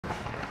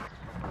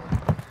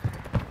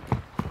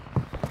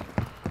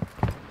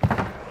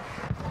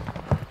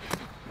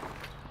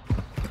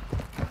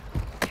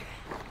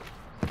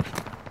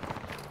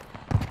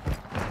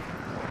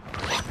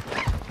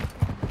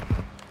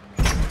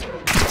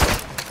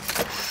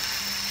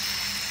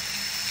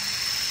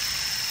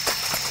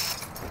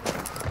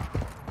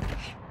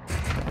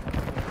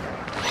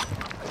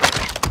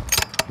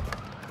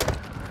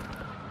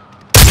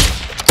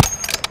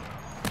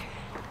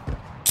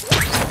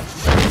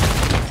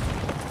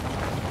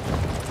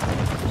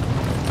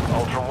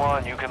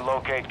can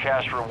locate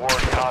cash reward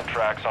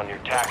contracts on your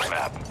tax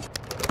map.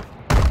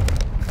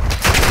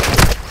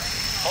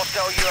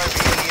 Hostile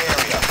UAV in the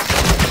area.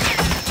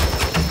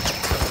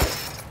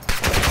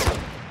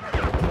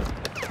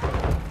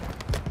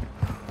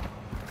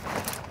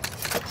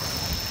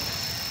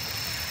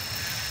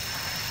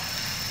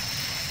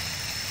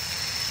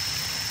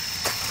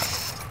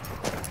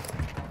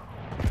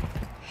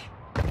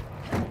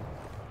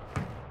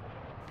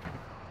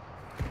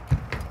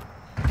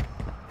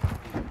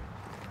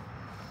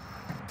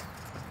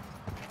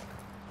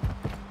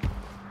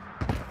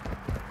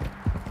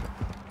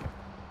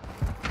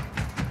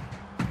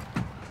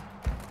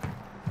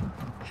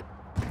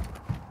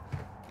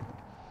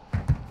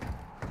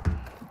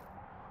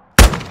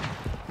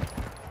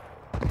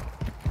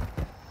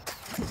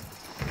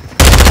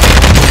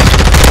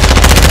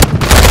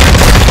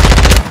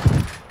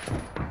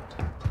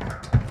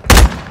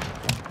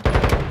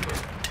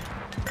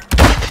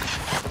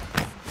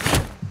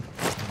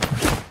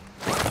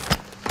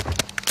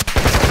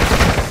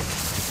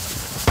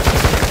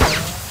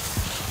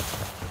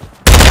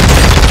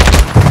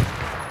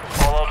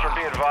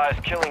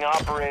 Killing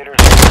operators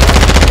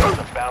is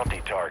a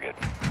bounty target.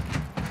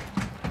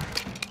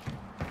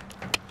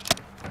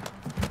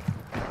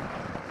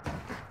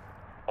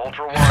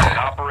 Ultra One, an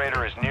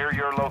operator is near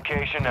your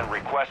location and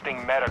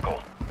requesting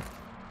medical.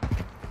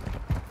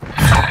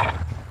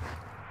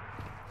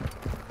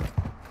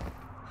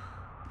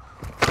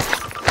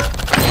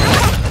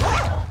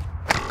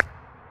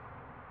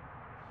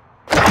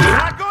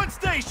 Back on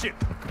station!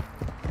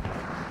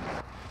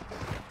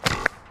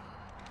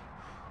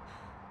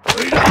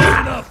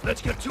 Enough.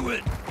 Let's get to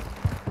it.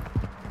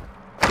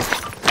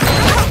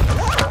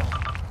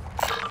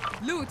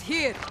 Loot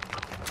here.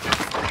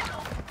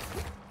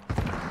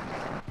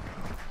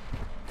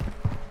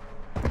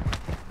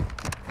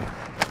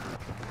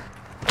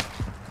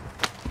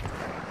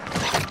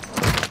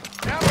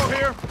 Ammo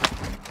here.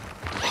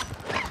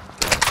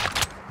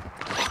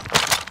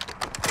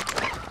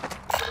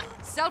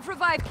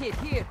 Self-revive kit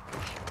here.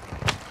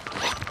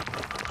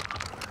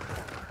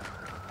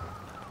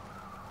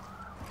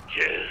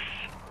 Yes.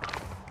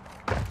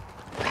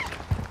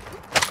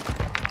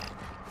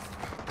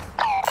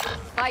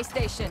 Buy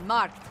station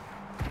marked.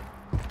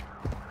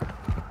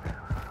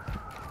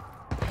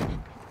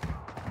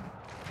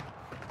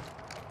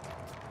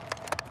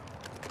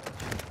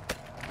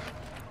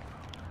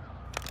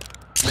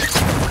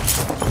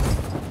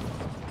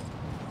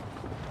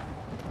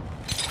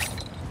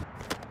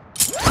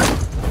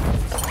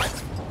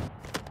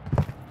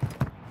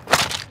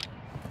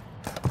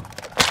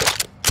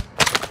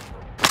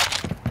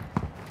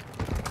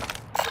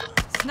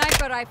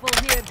 Sniper rifle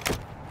here.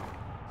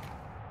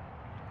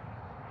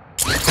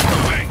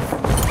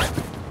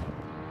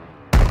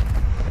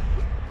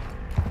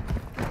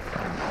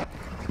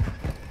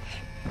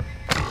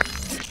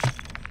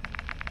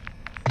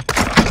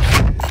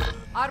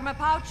 Armor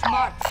pouch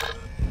marked.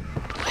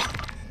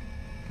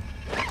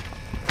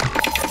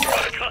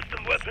 Got a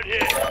custom weapon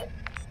here.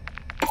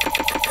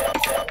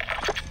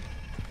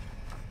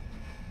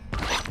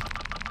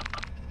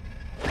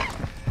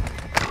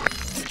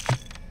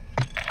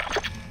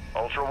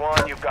 Ultra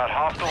One, you've got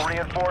hostile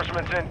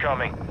reinforcements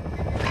incoming.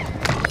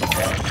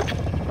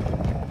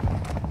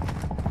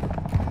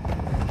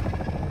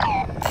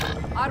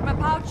 Armor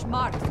pouch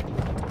marked.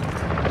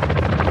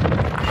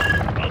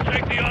 I'll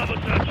take the armor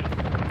satchel.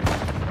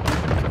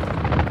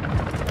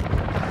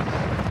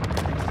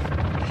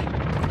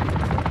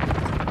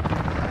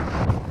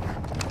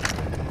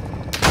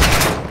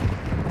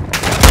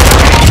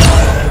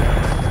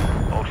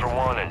 Ultra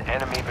One, an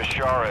enemy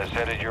Bashara is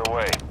headed your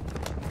way.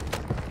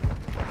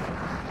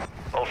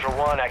 Ultra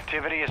One,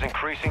 activity is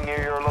increasing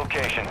near your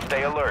location.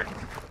 Stay alert.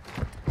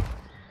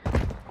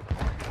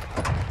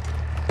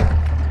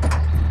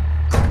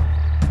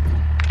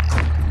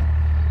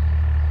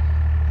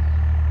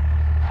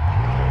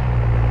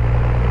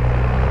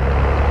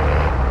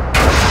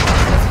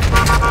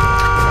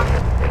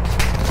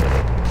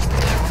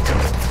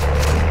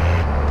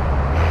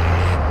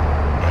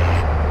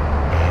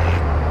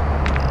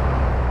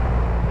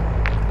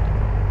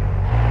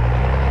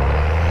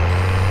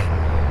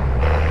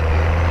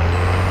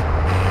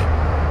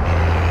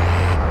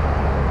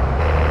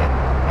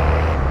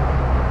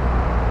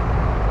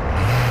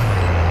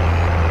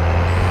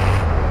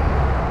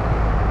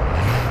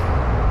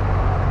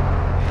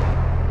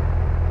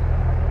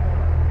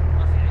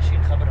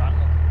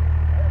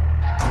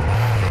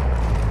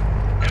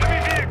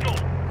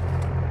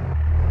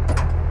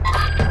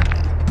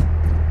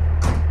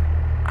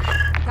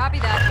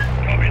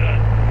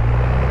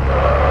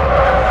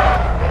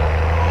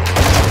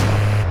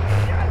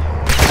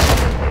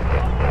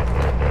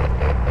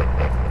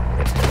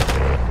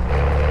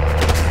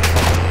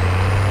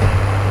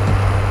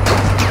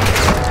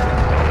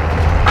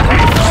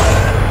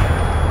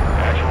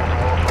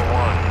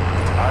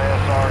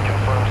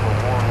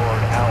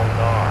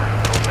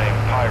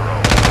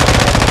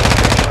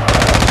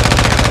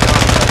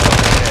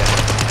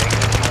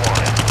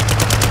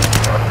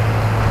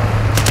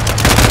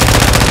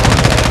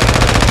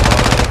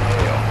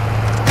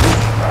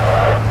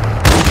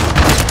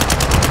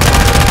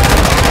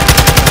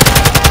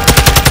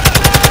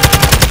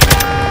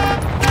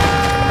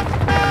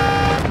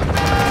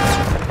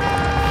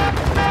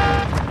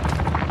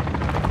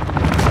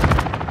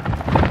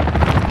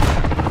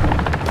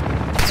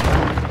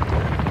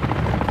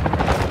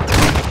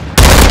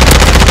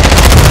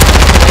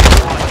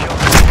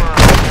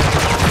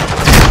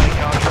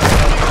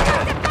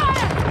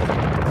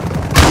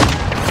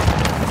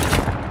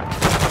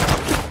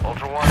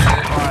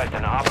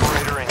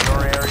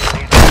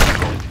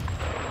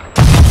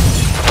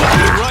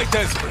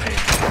 desperate.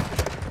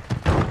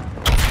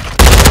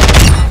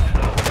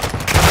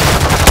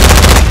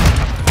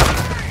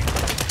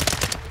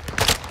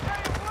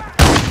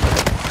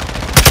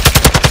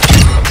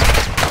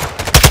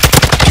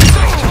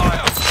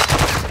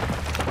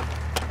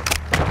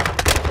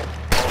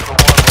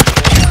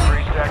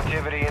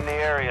 Activity in the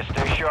area.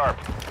 Stay sharp.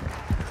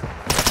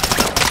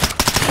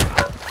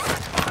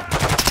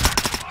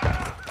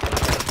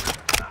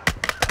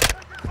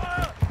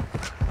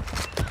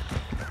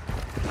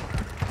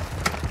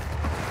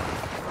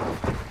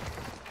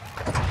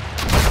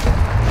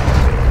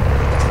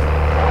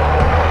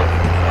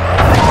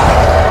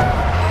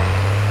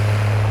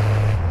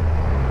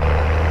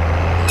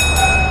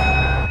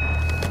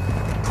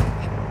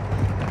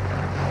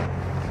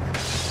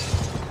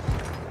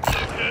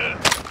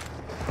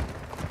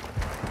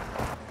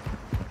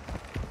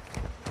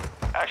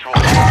 Actual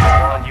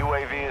one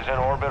UAV is in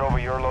orbit over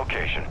your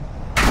location.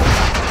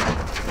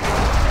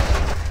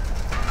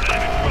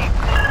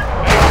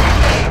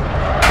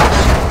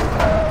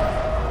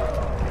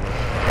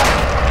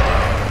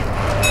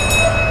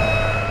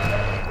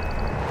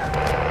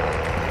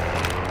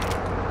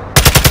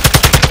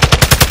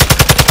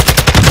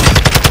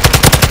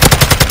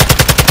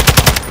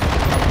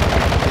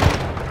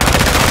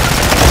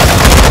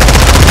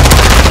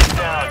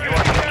 Down, you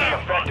are taking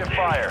effective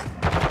fire.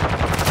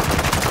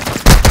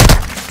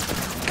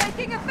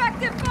 Taking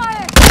effective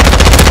fire!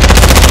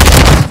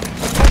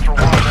 Ultra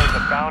One, there's a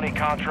bounty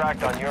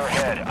contract on your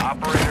head.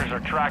 Operators are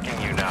tracking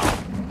you now.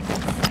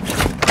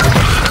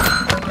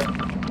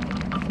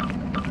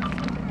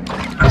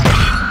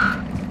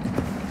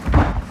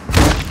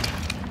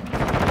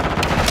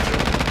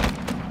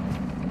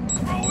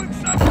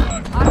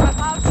 Armor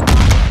pouch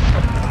marked.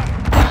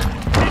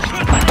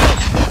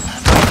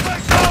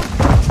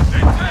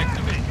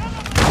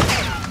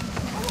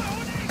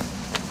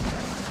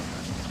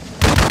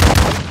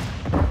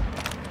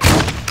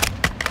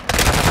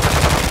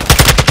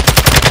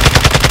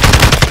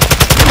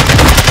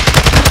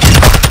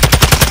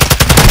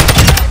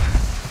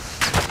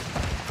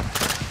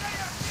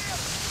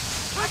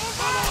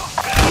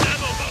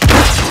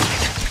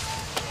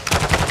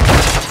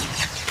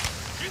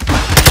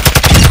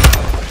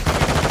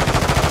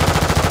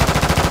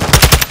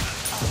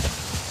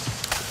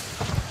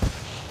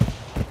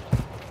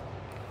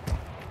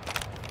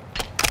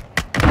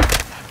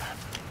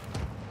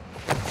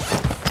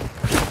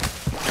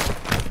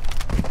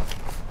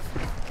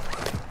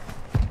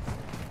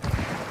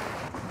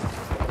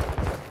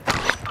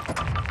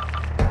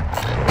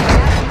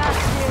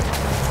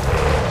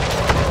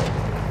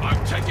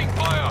 I'm taking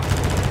fire!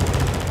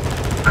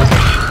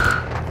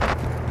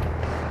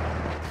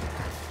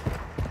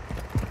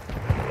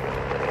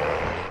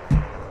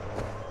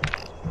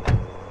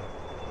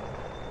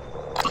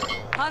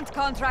 Hunt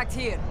contract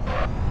here.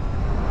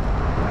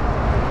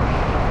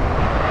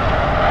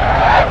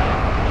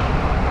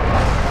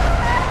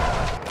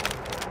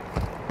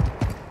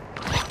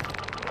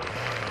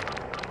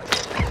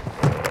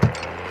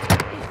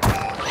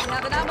 We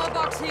have an ammo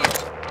box here.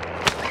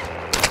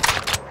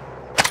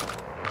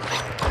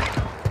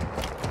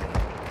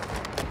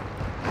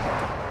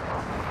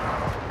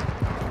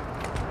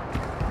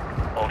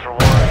 Ultra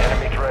One,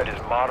 enemy threat is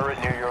moderate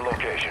near your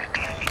location.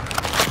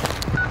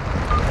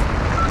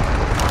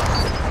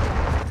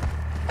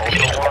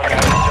 Ultra One, your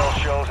intel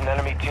shows an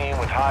enemy team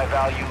with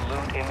high-value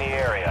loot in the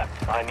area.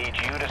 I need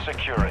you to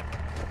secure it.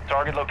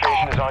 Target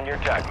location is on your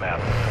TAC map.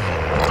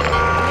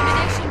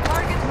 Elimination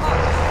target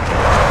marked.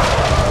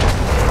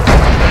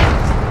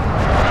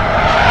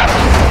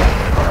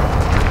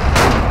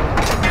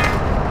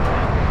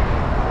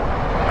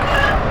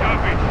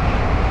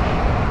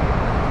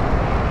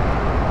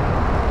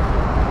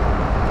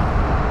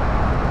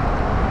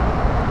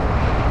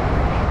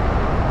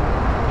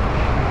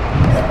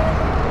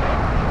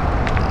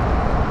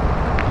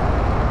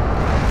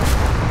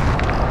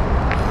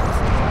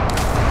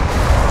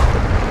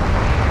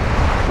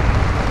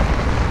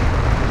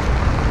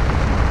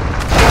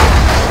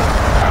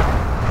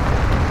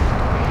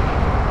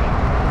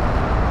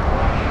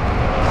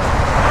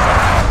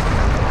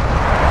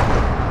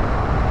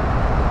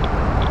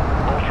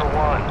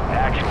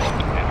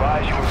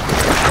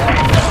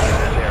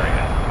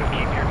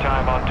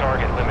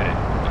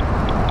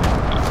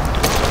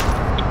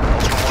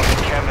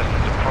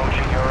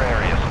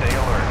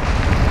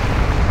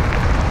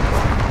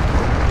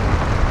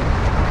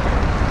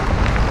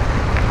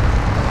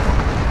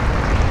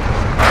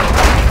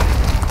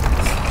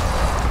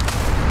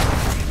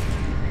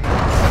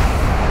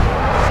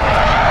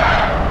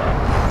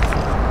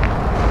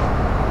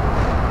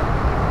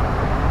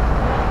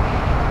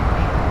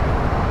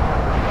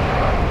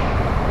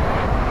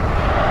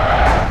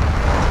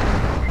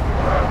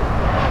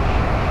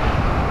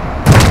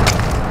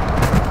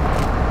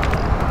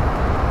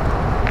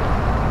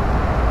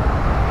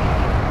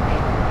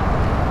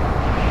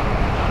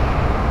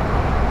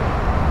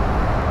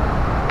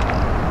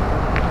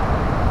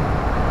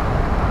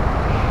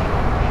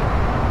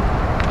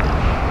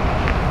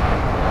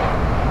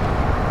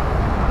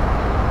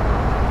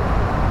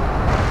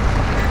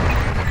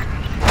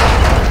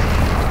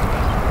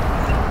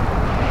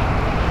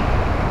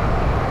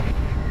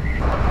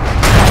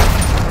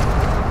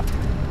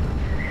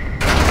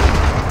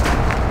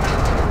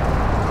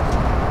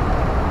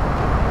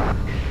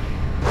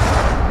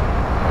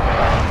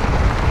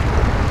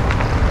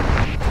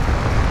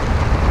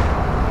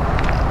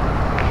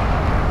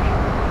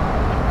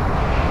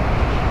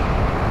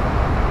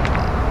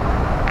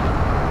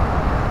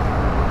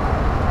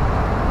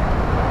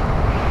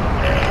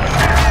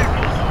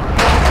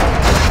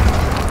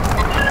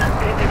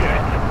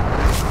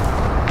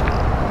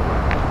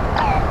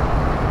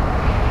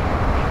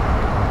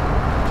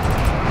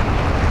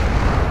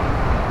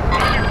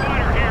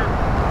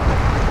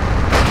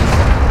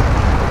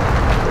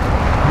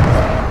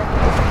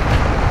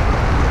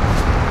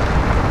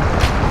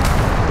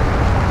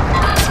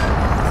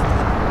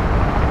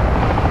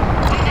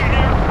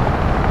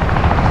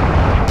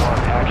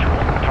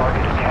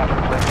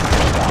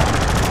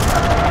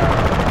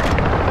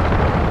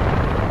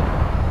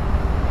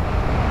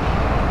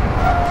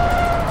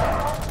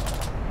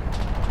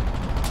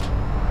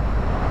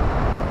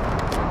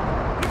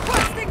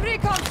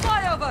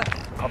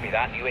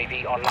 that.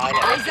 UAV online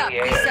Eyes at up, the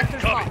this area.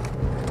 sector's hot.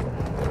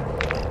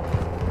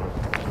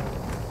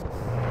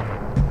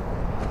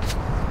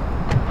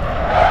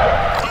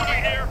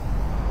 Moving here.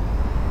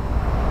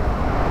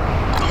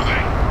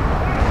 Moving.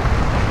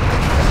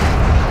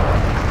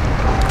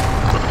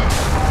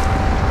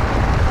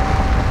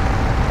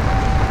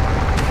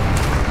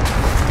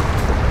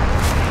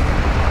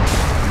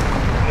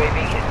 UAV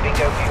is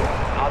bingo fuel.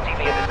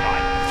 RTV at this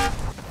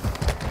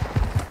time.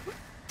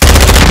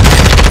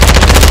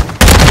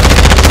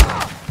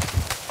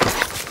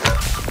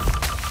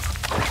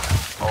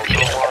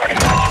 Ultra One,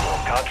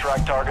 actual.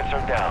 Contract targets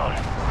are down.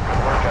 Good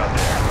work out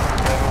there.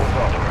 Memo was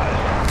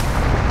authorized.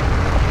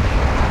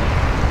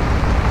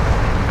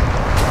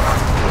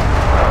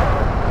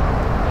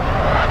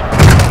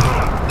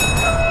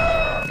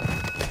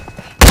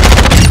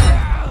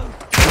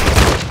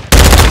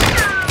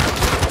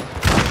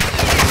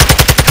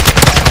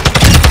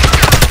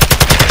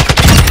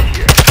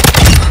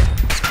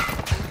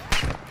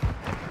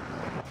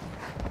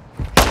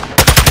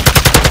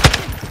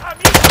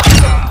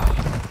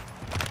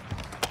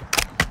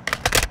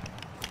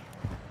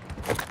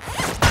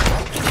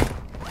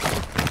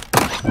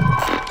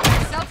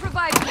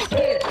 Self-revive kit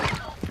here.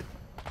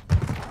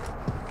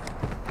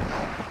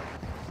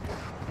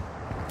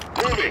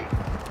 Moving.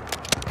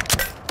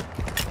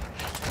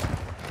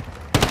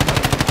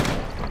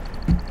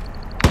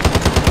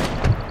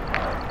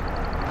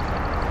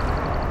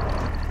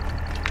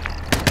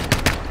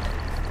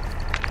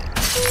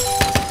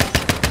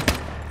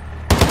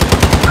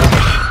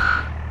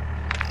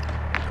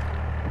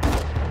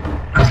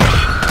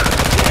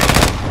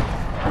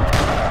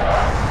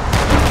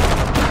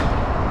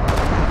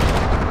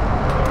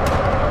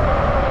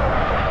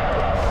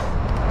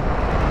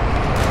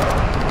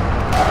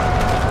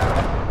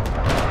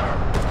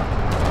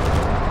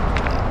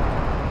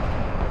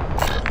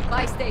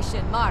 Buy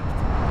station marked.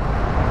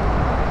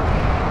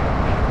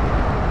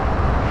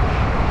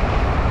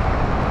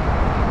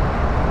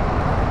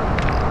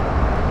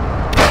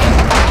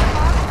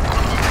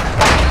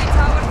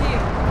 Tower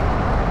here.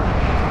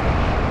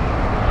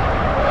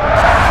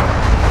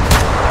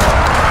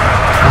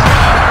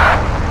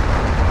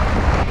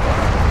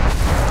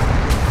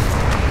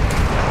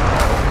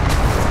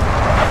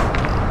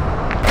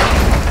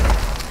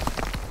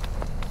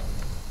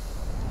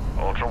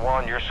 Ultra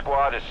One, your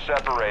squad is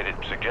separated.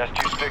 Suggest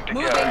you stick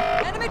Moving.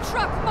 together. Enemy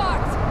truck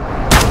marked.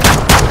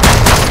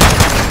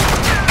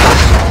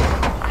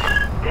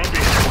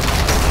 Copy.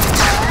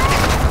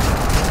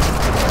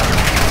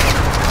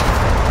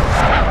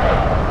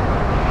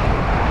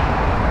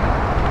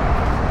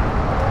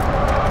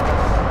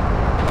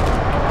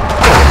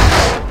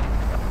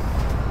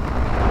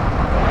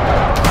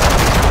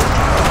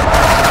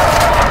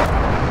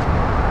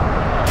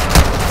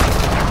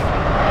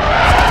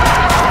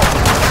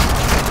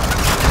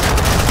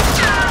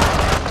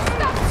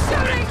 Stop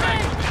shooting me!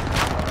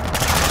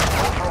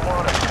 Ultra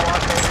One, a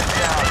squad mate is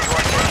down. You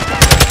are taking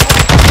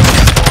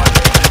squad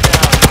mate is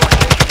down. You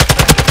are taking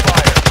effective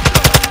fire.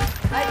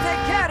 I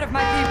take care of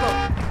my people.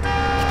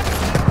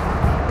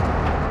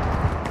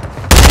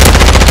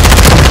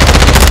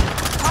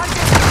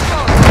 Target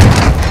destroyed.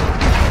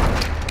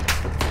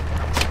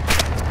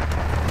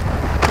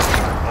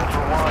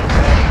 Ultra One,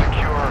 bag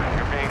secure.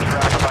 You're being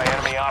tracked by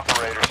enemy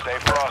operators. Stay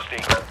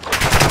frosty.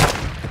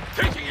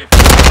 Taking it.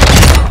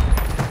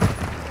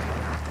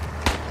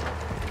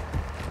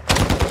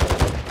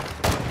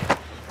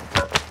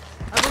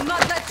 I will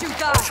not let you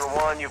die. Ultra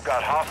One, you've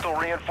got hostile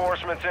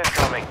reinforcements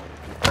incoming.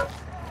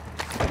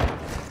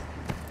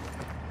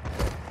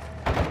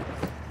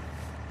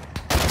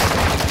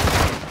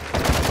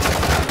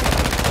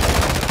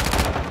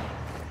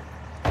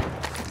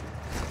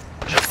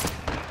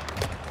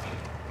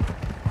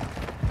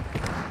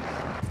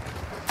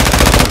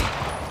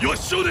 You're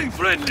shooting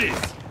friendlies.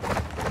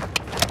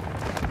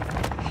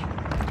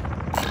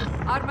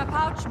 Armor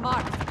pouch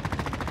marked.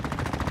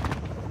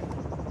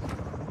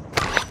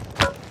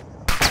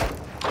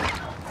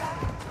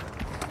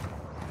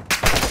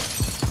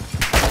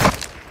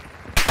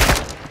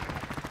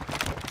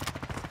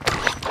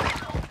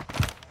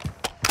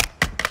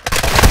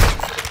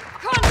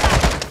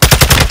 Contact!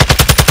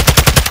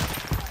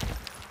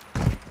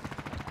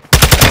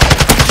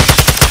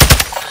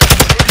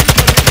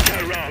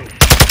 Get around.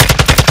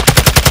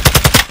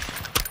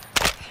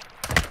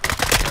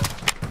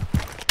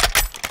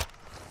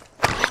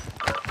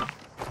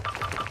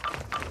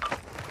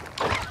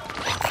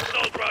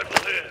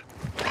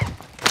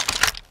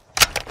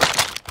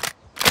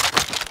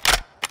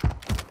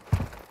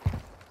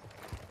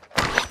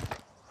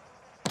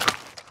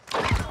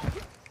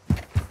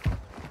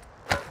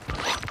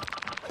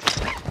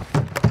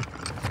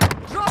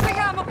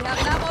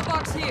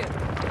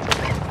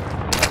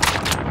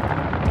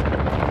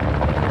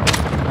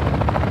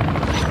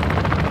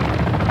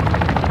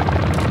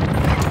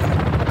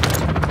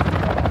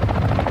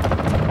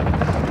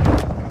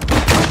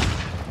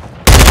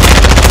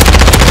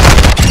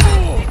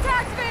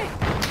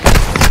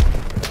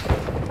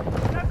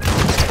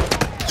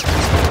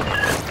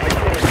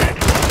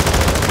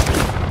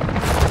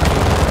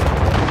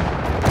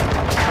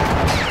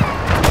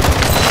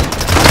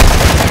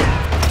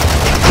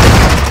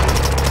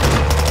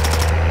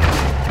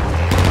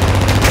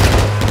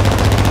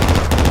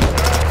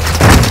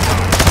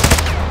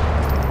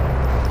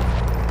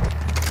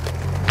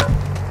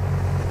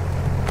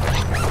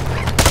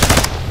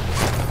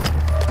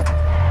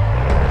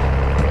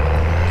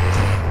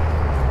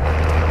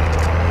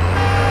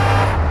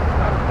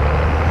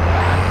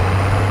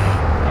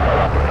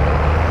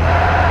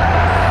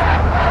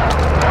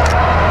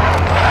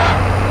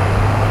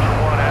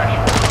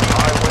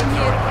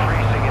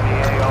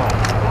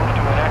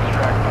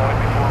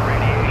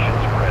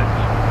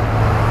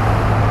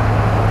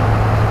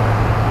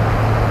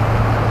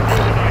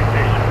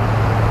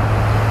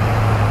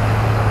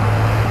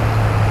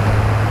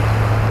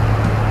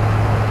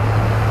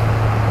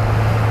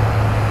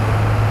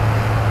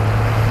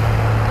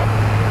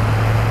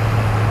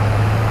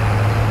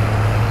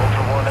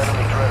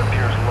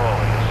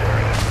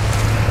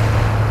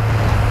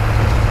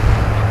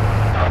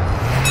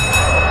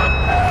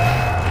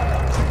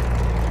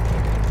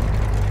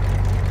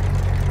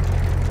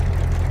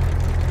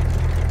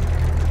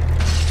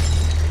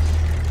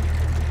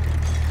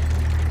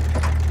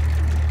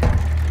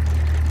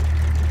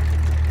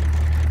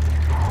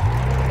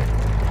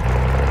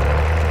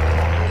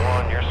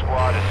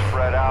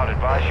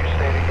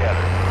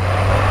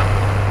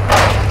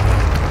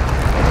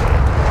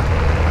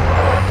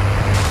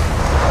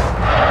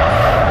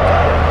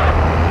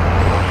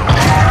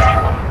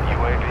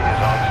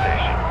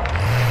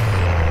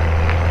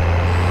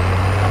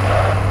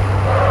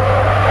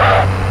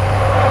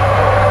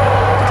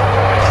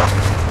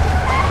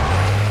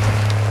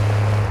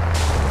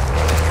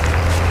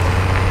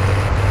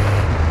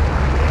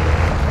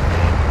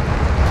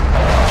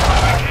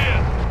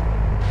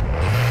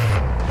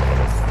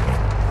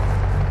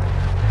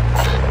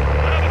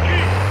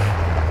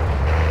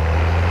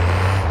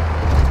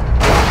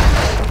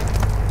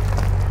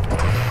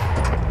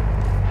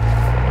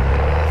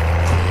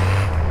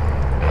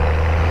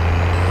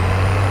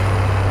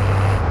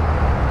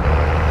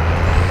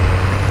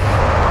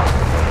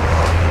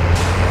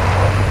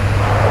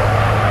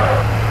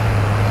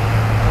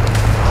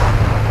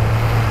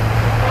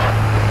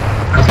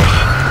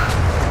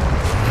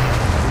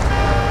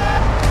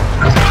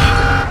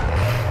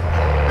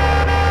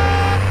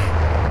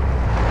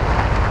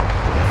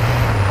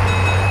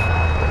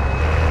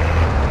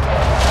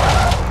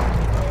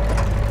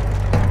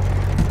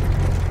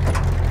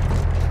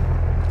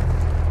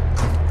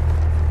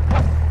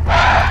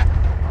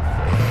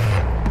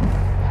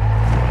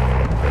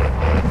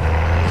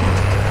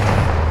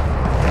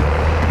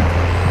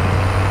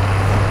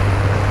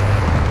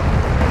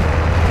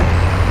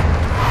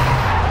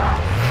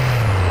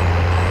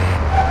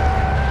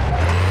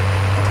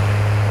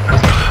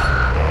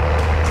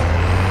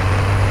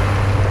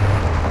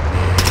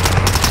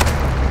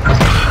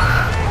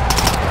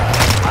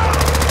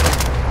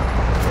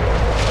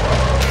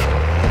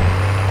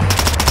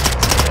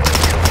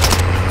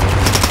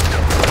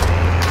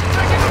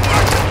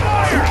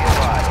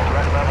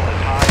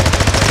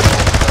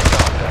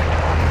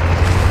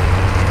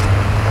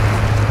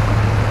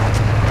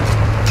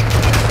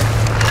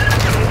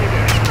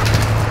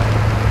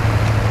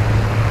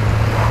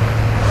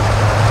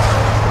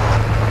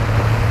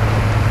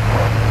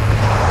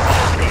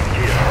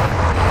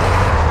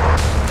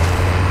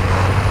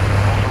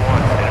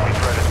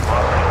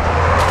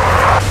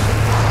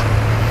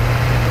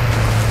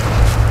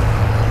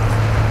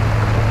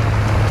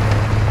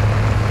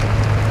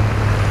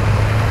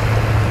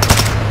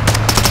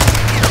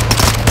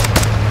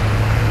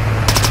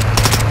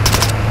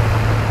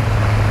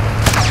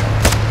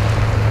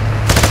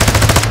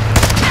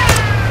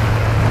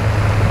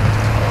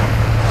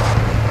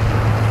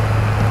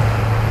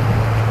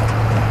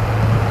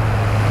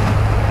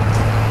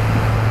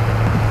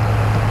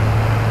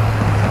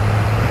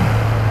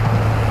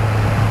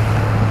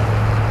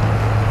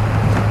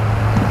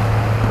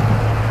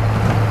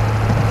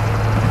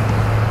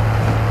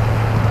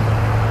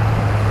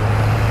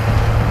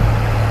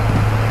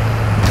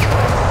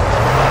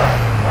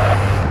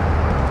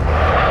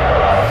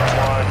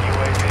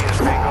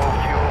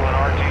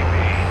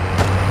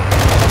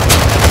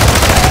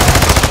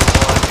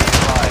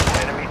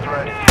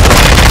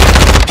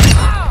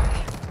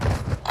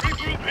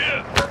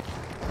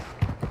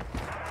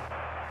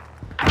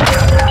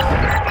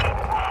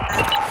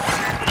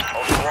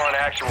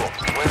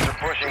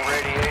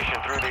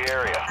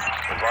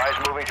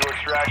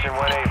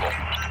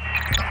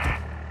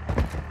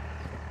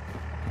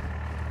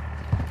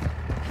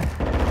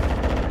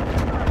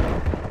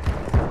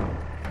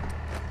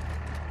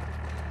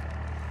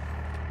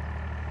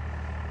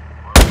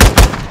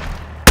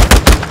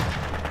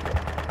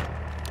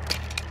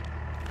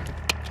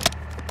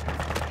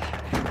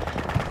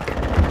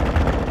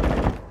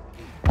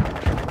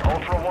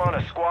 One,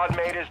 a squad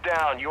mate is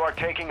down. You are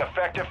taking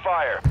effective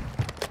fire.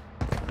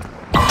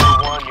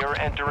 Ultra One, you're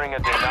entering a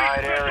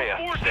denied area.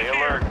 Stay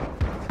alert.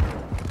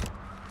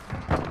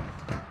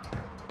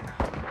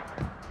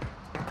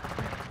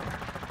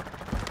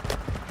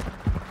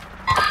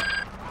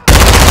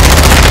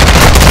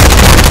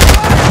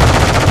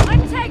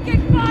 I'm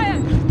taking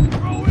fire!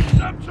 Throw in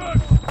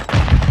subject!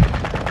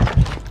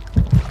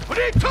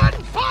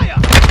 Return fire!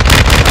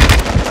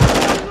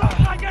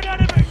 I got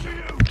enemy to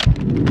you!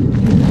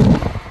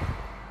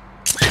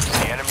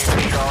 The enemy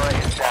Bashara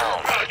is down.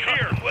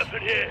 Here,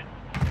 weapon here.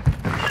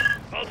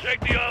 I'll take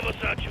the armor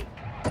satchel.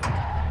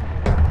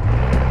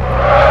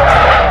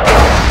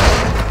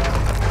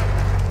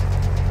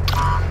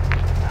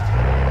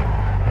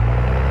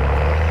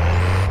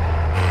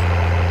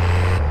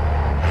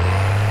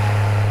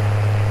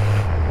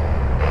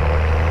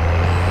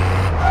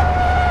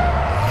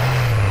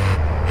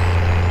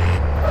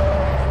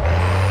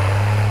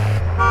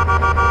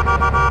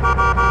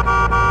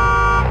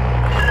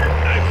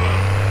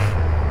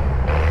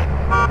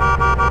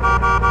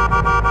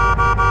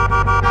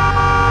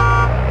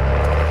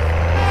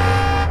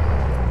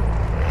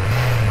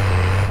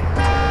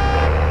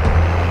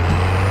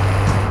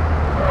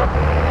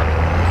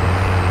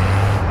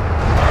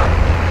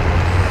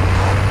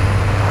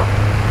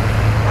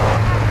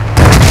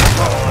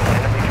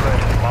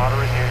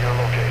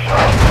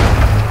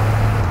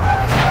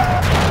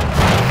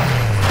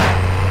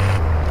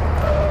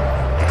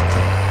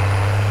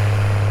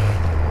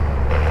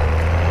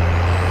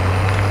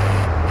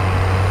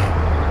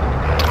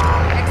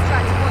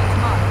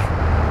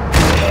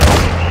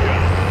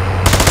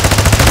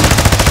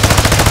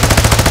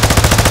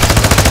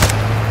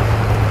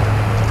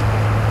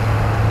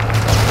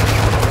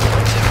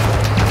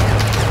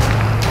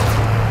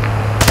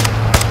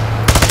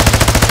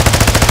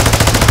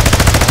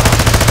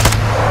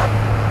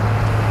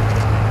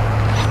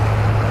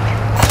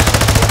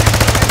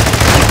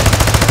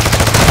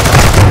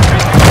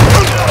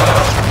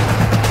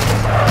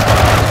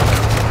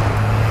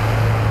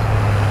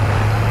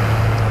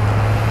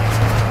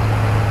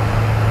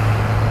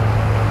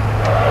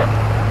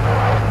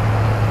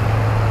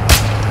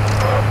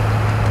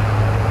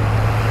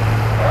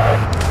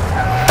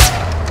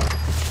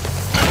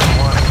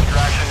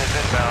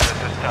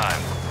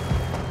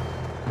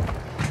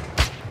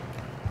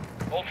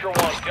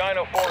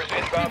 Dino 4 is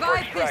inbound for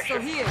Revive pistol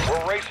extraction. here.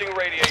 We're racing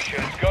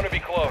radiation. It's gonna be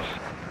close.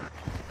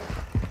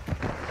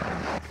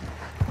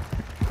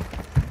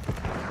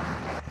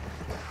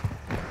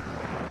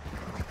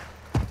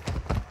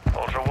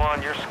 Ultra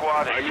One, your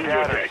squad is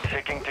scattered.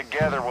 Sticking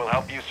together will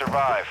help you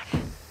survive.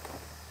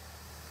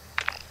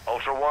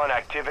 Ultra One,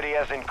 activity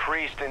has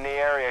increased in the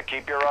area.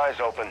 Keep your eyes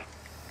open.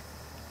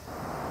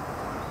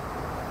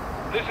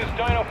 This is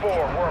Dino 4.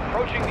 We're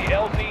approaching the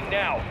LZ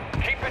now.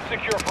 Keep it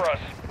secure for us.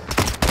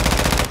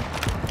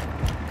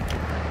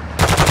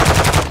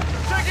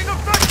 Taking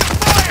effective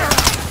fire!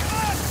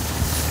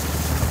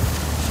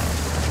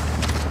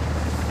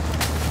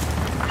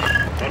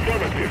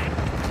 Affirmative.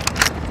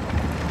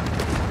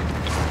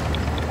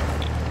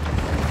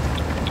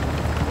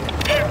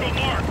 Vehicle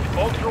marked.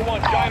 Ultra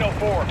One, Dino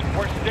 4.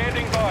 We're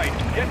standing by.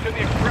 Get to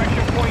the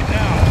extraction point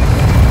now.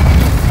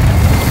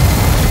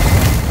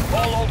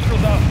 All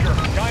Ultras Oscar.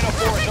 Dino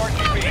 4